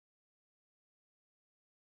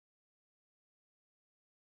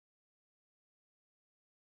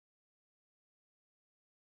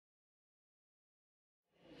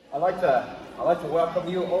I'd like to welcome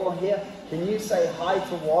you all here. Can you say hi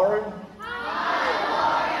to Warren?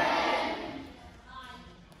 Hi, Warren!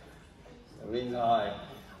 That means hi.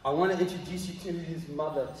 I want to introduce you to his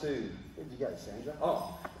mother too. Where'd you go, Sandra?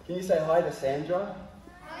 Oh, can you say hi to Sandra?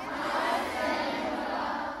 Hi,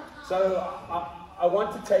 Sandra! So, I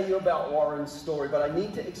want to tell you about Warren's story, but I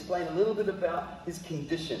need to explain a little bit about his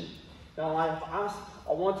condition. Now,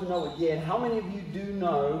 I want to know again, how many of you do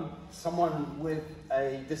know someone with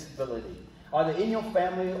a disability? Either in your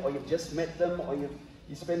family, or you've just met them, or you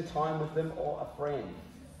spend time with them, or a friend.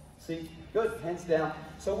 See? Good, hands down.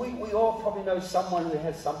 So we all probably know someone who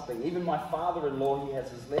has something. Even my father-in-law, he has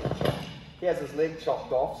his leg chopped. He has his leg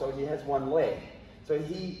chopped off, so he has one leg. So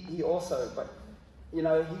he also, but you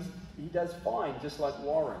know, he does fine, just like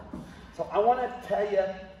Warren. So I want to tell you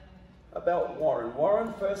about Warren.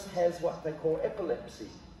 Warren first has what they call epilepsy.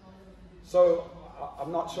 So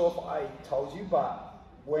I'm not sure if I told you, but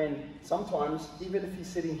when sometimes, even if he's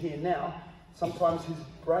sitting here now, sometimes his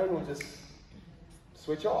brain will just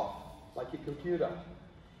switch off, like your computer.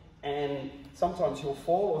 And sometimes he'll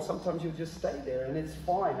fall, or sometimes he'll just stay there, and it's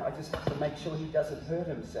fine. I just have to make sure he doesn't hurt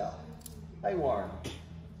himself. Hey, Warren.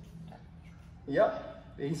 Yep,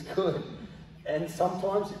 he's good. And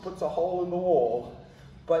sometimes he puts a hole in the wall.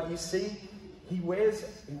 But you see, he wears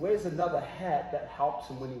another hat that helps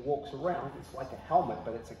him when he walks around. It's like a helmet,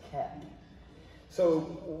 but it's a cap.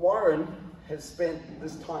 So Warren has spent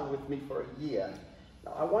this time with me for a year.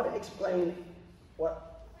 Now, I want to explain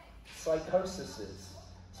what psychosis is.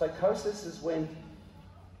 Psychosis is when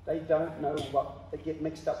they don't know they get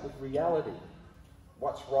mixed up with reality.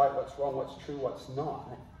 What's right, what's wrong, what's true, what's not.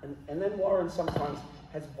 And then Warren sometimes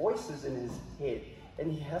has voices in his head,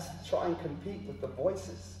 and he has to try and compete with the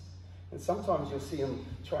voices. And sometimes you'll see him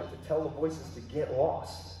trying to tell the voices to get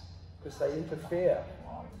lost, because they interfere.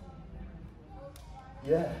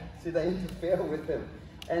 Yeah, see, they interfere with him.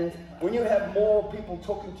 And when you have more people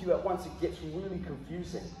talking to you at once, it gets really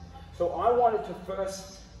confusing. So I wanted to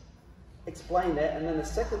first explain that, and then the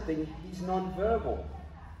second thing, he's non-verbal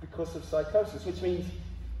because of psychosis, which means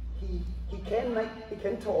he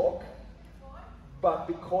can talk, but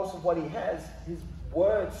because of what he has, his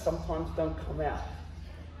words sometimes don't come out.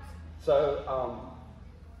 So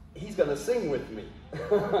he's going to sing with me,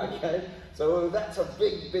 okay? So that's a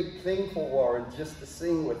big, big thing for Warren, just to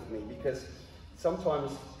sing with me, because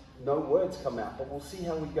sometimes no words come out, but we'll see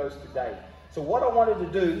how he goes today. So what I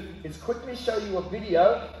wanted to do is quickly show you a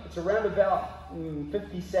video. It's around about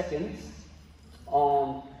 50 seconds.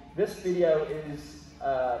 This video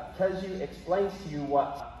tells you, explains to you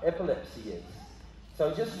what epilepsy is.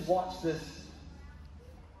 So just watch this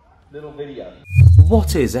little video.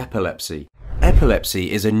 What is epilepsy?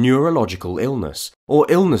 Epilepsy is a neurological illness, or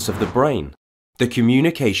illness of the brain. The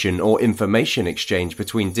communication or information exchange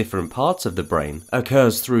between different parts of the brain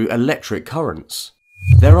occurs through electric currents.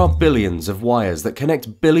 There are billions of wires that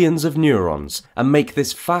connect billions of neurons and make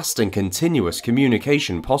this fast and continuous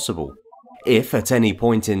communication possible. If at any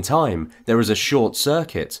point in time there is a short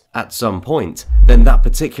circuit at some point, then that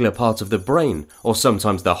particular part of the brain, or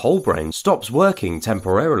sometimes the whole brain, stops working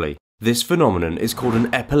temporarily. This phenomenon is called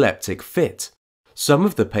an epileptic fit. Some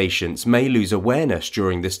of the patients may lose awareness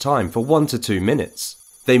during this time for 1 to 2 minutes.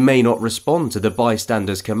 They may not respond to the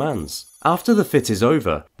bystander's commands. After the fit is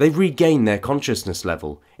over, they regain their consciousness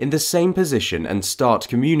level in the same position and start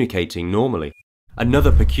communicating normally.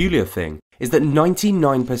 Another peculiar thing is that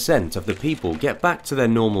 99% of the people get back to their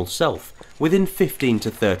normal self within 15 to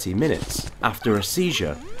 30 minutes after a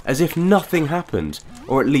seizure, as if nothing happened,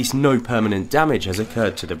 or at least no permanent damage has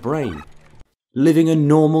occurred to the brain. Living a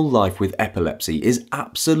normal life with epilepsy is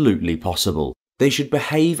absolutely possible. They should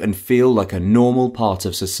behave and feel like a normal part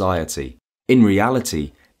of society. In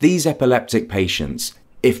reality, these epileptic patients,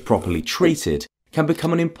 if properly treated, can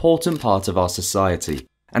become an important part of our society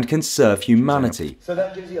and can serve humanity. So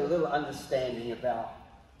that gives you a little understanding about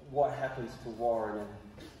what happens to Warren, and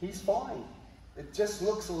he's fine. It just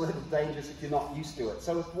looks a little dangerous if you're not used to it.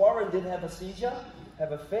 So if Warren did have a seizure,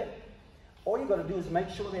 have a fit, all you've got to do is make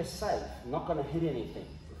sure they're safe. You're not going to hit anything.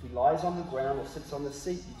 If he lies on the ground or sits on the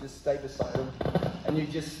seat, you just stay beside him, and you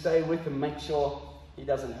just stay with him, make sure he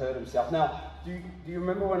doesn't hurt himself. Now, do you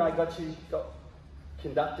remember when I got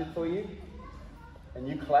conducted for you, and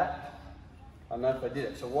you clapped? I don't know if I did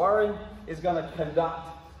it. So Warren is going to conduct.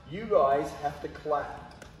 You guys have to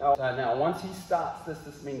clap. Now once he starts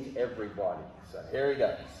this means everybody. So here he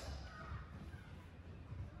goes.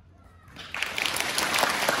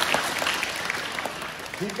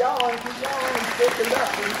 Keep going, he's still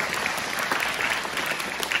conducting.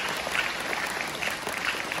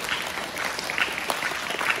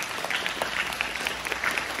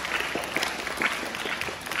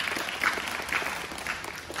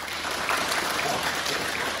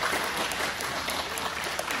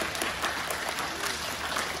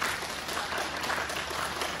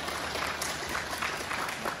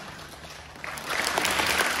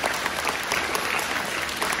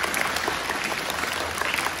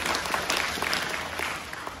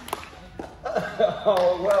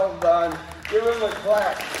 Oh, well done. Give him a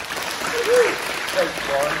clap. Thanks,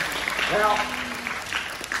 Warren. Now,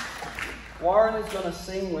 Warren is going to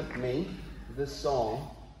sing with me this song.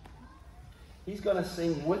 He's going to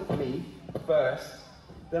sing with me first.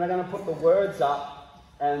 Then I'm going to put the words up,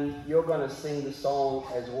 and you're going to sing the song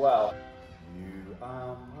as well. You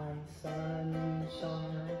are my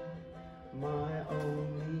sunshine, my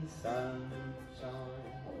only sunshine.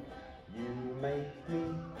 You make me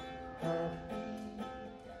happy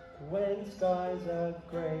when skies are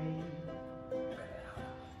grey.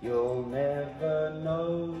 You'll never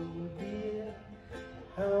know, dear,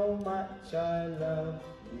 how much I love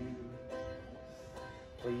you.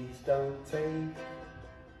 Please don't take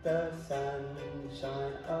the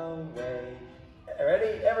sunshine away.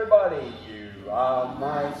 Ready, everybody? You are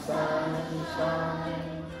my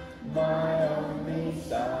sunshine, my only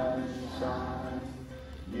sunshine.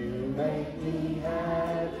 You make me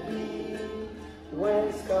happy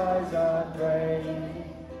when skies are grey.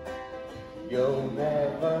 You'll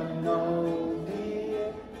never know,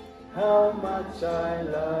 dear, how much I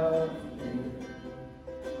love you.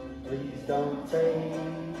 Please don't take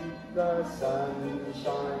the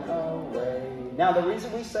sunshine away. Now, the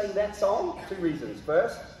reason we sang that song, two reasons.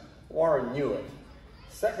 First, Warren knew it.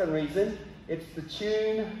 Second reason, it's the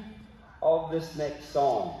tune of this next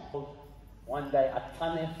song. One day, a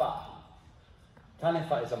tanefa.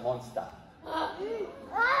 Tanefa is a monster.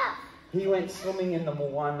 He went swimming in the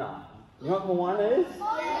moana. You know what moana is?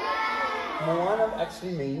 Yeah. Moana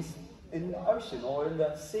actually means in the ocean or in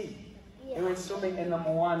the sea. Yeah. He went swimming in the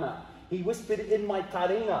moana. He whispered in my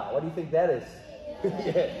taringa. What do you think that is?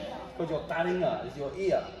 Yeah. Because your taringa is your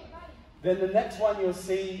ear. Then the next one you'll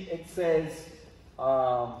see, it says,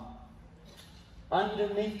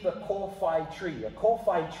 underneath the kowhai tree. A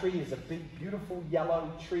kowhai tree is a big, beautiful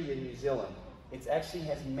yellow tree in New Zealand. It actually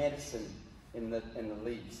has medicine in the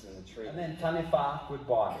leaves in the tree. And then tanefa,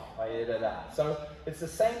 goodbye. So it's the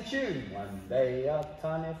same tune. One day a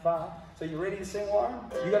tanefa. So you ready to sing, Warren?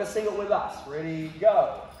 You got to sing it with us. Ready,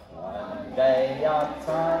 go. One day a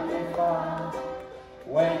tanefa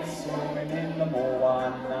went swimming in the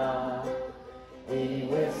moana. He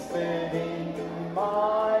whispered in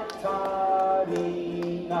my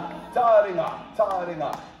taringa, taringa,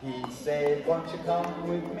 taringa. He said, won't you come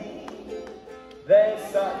with me? There's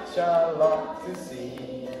such a lot to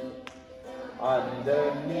see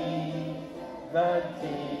underneath the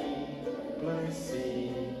deep blue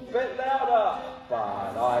sea. Bit louder!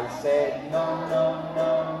 But I said, no, no,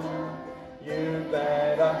 no, you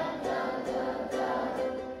better.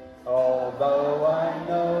 Although I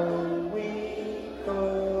know we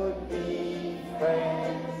could be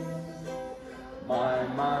friends, my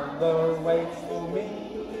mother waits for me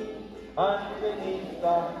underneath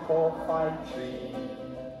the kowhai tree.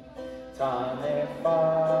 Tanefa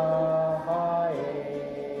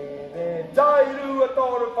haere, tairu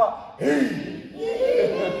atorefa.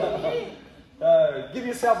 Give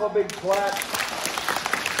yourself a big clap.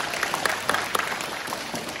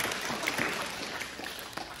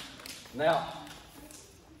 Now,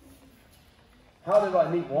 how did I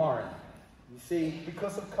meet Warren? You see,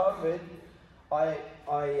 because of COVID, I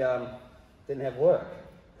didn't have work.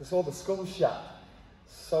 Because all the schools shut.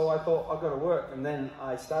 So I thought, I've got to work. And then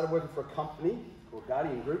I started working for a company called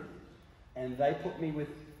Guardian Group. And they put me with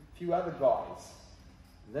a few other guys.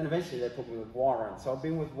 And then eventually they put me with Warren. So I've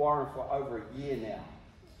been with Warren for over a year now.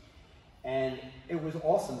 And it was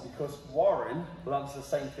awesome because Warren loves the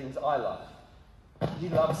same things I love. He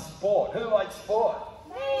loves sport. Who likes sport?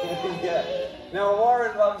 Yeah. Now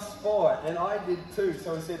Warren loves sport, and I did too.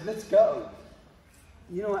 So I said, let's go.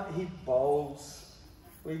 You know what? He bowls.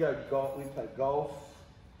 We go golf. We play golf.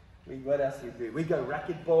 What else do we do? We go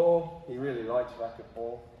racquetball. He really likes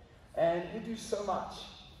racquetball, and we do so much.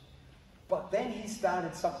 But then he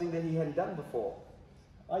started something that he hadn't done before.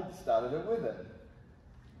 I started it with him.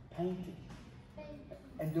 Painting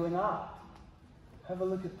and doing art. Have a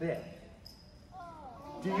look at that.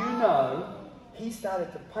 Do you know, he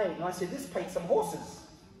started to paint, and I said, let's paint some horses.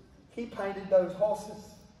 He painted those horses.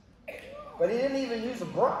 But he didn't even use a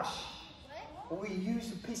brush. We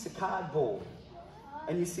used a piece of cardboard.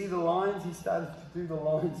 And you see the lines, he started to do the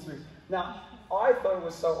lines through. Now, I thought it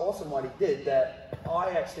was so awesome what he did that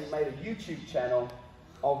I actually made a YouTube channel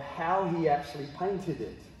of how he actually painted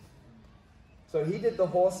it. So he did the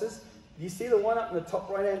horses. Do you see the one up in the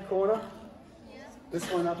top right-hand corner? Yeah. This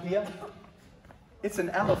one up here? It's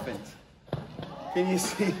an elephant. Can you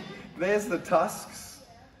see? There's the tusks.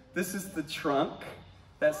 This is the trunk.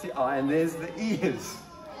 That's the eye, and there's the ears.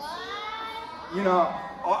 You know,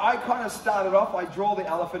 I kind of started off, I draw the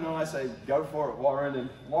elephant and I say, go for it, Warren. And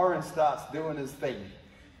Warren starts doing his thing.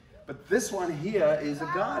 But this one here is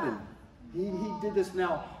a garden. He did this.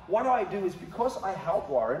 Now, what I do is, because I help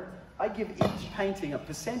Warren, I give each painting a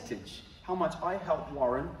percentage, how much I help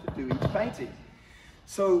Warren to do each painting.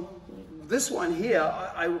 So this one here,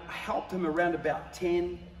 I helped him around about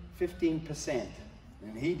 10, 15%,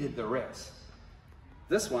 and he did the rest.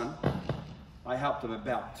 This one, I helped him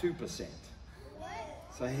about 2%.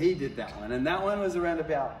 So he did that one, and that one was around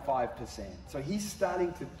about 5%. So he's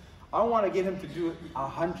starting to, I want to get him to do it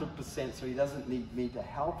 100% so he doesn't need me to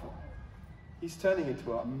help him. He's turning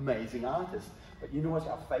into an amazing artist. But you know what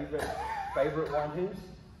our favorite one is?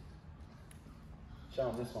 Show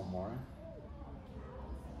him this one, Warren.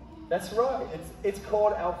 That's right. It's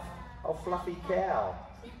called our fluffy cow.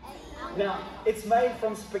 Now, it's made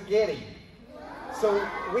from spaghetti. So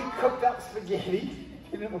we cooked up spaghetti,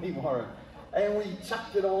 didn't we, Warren? And we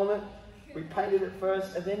chucked it on it. We painted it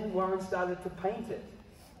first, and then Warren started to paint it.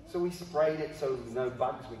 So we sprayed it so no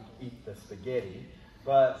bugs would eat the spaghetti.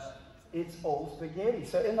 But it's all spaghetti.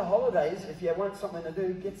 So in the holidays, if you want something to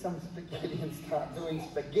do, get some spaghetti and start doing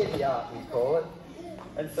spaghetti art, we call it.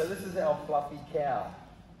 And so this is our fluffy cow.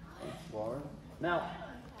 Thanks, Warren. Now,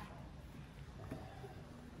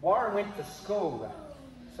 Warren went to school.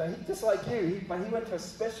 So he, just like you, but he went to a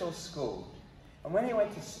special school. And when he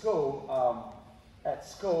went to school, at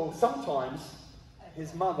school, sometimes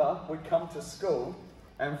his mother would come to school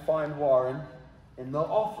and find Warren in the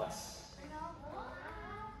office.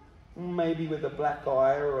 Maybe with a black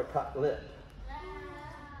eye or a cut lip.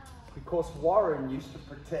 Because Warren used to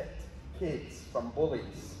protect kids from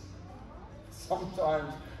bullies.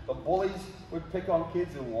 Sometimes the bullies would pick on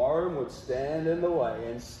kids and Warren would stand in the way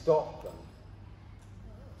and stop them.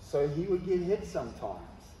 So he would get hit sometimes.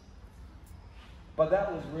 But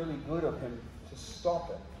that was really good of him to stop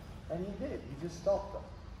it. And he did. He just stopped them.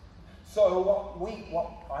 So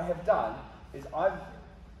what I have done is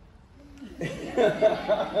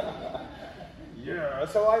yeah,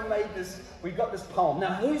 so I made this, we got this poem.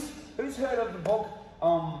 Now, who's heard of the book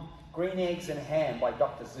Green Eggs and Ham by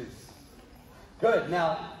Dr. Seuss? Good.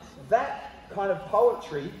 Now, that kind of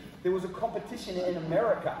poetry, there was a competition in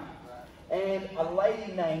America. And a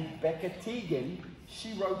lady named Becca Teagan,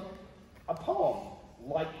 she wrote a poem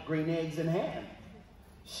like Green Eggs and Ham.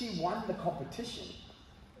 She won the competition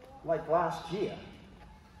like last year.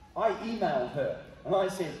 I emailed her and I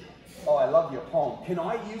said, oh, I love your poem. Can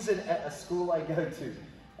I use it at a school I go to?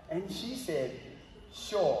 And she said,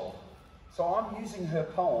 sure. So I'm using her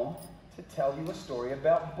poem to tell you a story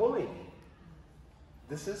about bullying.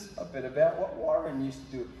 This is a bit about what Warren used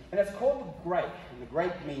to do. And it's called the Grape. And the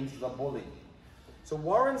grape means the bully. So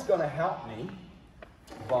Warren's going to help me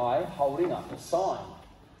by holding up a sign.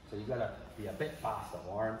 So you've got to be a bit faster,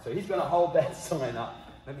 Warren. So he's going to hold that sign up.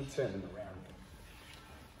 Let me turn him around.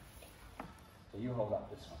 So you hold up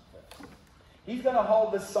this one first. He's going to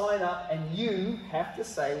hold the sign up and you have to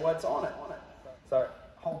say what's on it. So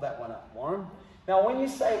hold that one up, Warren. Now when you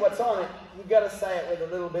say what's on it, you've got to say it with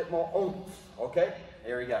a little bit more oomph. Okay?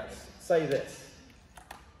 Here he goes. Say this.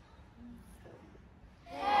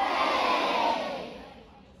 Hey!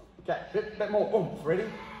 Okay, bit more oomph. Ready?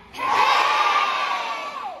 Hey!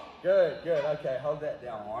 Good. Okay, hold that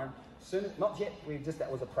down, Warren. Not yet.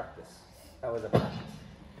 That was a practice.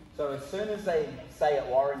 So as soon as they say it,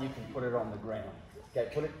 Warren, you can put it on the ground.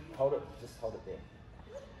 Okay, hold it there.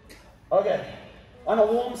 Okay. On a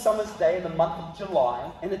warm summer's day in the month of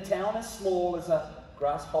July, in a town as small as a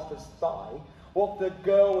grasshopper's thigh, walked the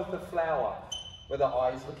girl with the flower, with her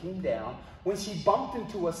eyes looking down, when she bumped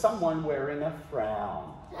into someone wearing a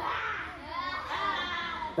frown.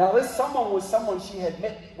 Now this someone was someone she had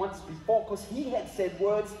met once before, because he had said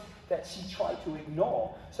words that she tried to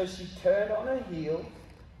ignore. So she turned on her heel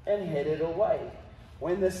and headed away,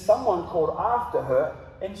 when this someone called after her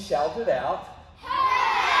and shouted out,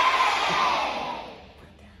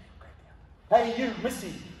 "Hey you,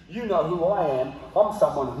 missy, you know who I am. I'm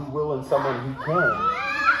someone who will and someone who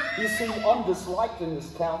can. You see, I'm disliked in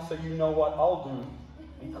this town, so you know what I'll do.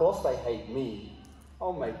 Because they hate me,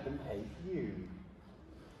 I'll make them hate you."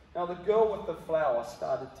 Now the girl with the flower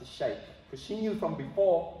started to shake, because she knew from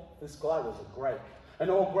before this guy was a grape. And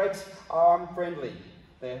all grapes are unfriendly.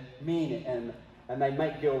 They're mean and they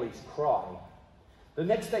make girlies cry. The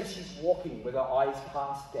next day she's walking with her eyes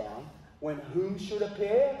cast down, when whom should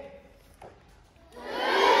appear?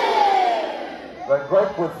 The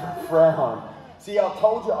grape with the frown. See, I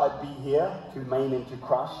told you I'd be here to maim and to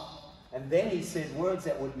crush. And then he said words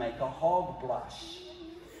that would make a hog blush.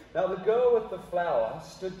 Now the girl with the flower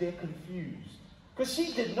stood there confused. Because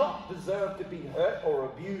she did not deserve to be hurt or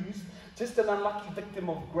abused, just an unlucky victim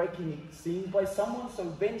of breaking it seemed by someone so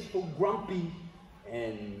vengeful, grumpy,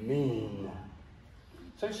 and mean.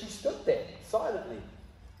 So she stood there silently.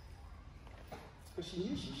 Because she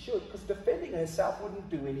knew she should, because defending herself wouldn't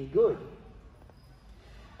do any good.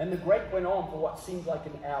 And the Great went on for what seemed like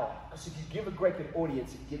an hour. Because if you give a Great an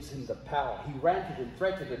audience, it gives him the power. He ranted and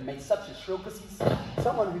threatened and made such a shrill, because he's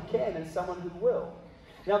someone who can and someone who will.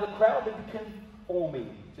 Now the crowd had become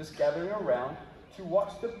forming, just gathering around to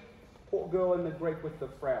watch the poor girl and the Great with the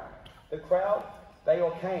frown. The crowd, they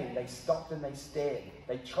all came. They stopped and they stared.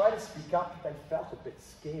 They tried to speak up, but they felt a bit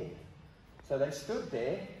scared. So they stood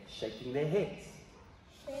there, shaking their heads.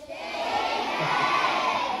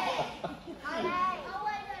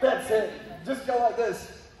 That's it. Just go like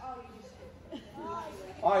this.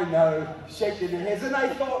 I know, shaking their heads. And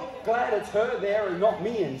they thought, glad it's her there and not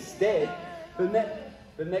me instead.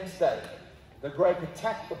 The next day, the Great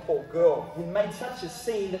attacked the poor girl and made such a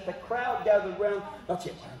scene that the crowd gathered round. Not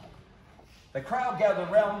yet. The crowd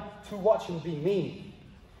gathered round to watch him be mean.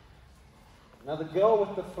 Now the girl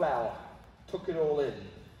with the flower took it all in.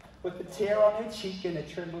 With a tear on her cheek and a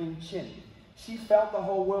trembling chin, she felt the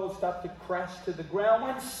whole world start to crash to the ground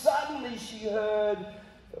when suddenly she heard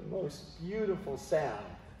the most beautiful sound.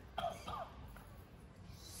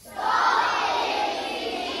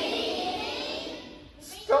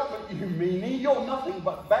 Stop it, you meanie. You're nothing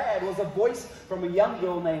but bad, was a voice from a young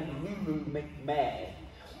girl named Lulu McMahon.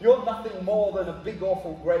 You're nothing more than a big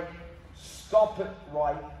awful Great. Stop it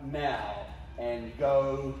right now and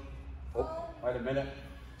go. Oh, wait a minute.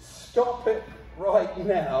 Stop it right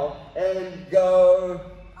now and go.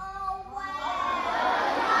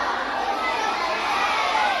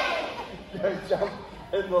 Go jump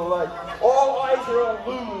in the lake. All eyes are on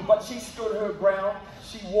Lulu, but she stood her ground.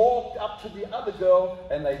 She walked up to the other girl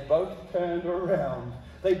and they both turned around.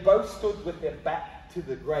 They both stood with their back to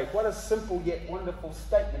the Great. What a simple yet wonderful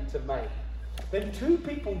statement to make. Then two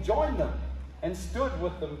people joined them and stood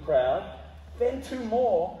with them proud. Then two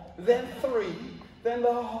more, then three, then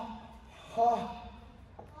the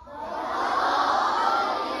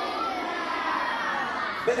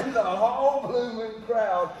then the whole blooming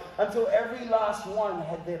crowd, until every last one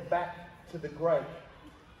had their back to the Great.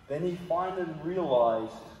 Then he finally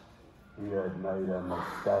realized he had made a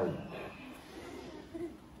mistake.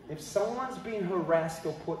 If someone's been harassed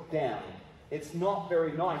or put down, it's not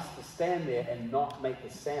very nice to stand there and not make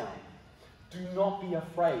a sound. Do not be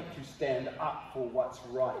afraid to stand up for what's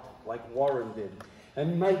right, like Warren did,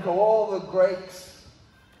 and make all the Greats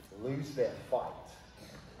lose their fight.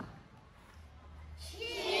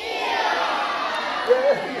 Yeah,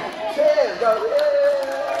 cheers, go, yeah.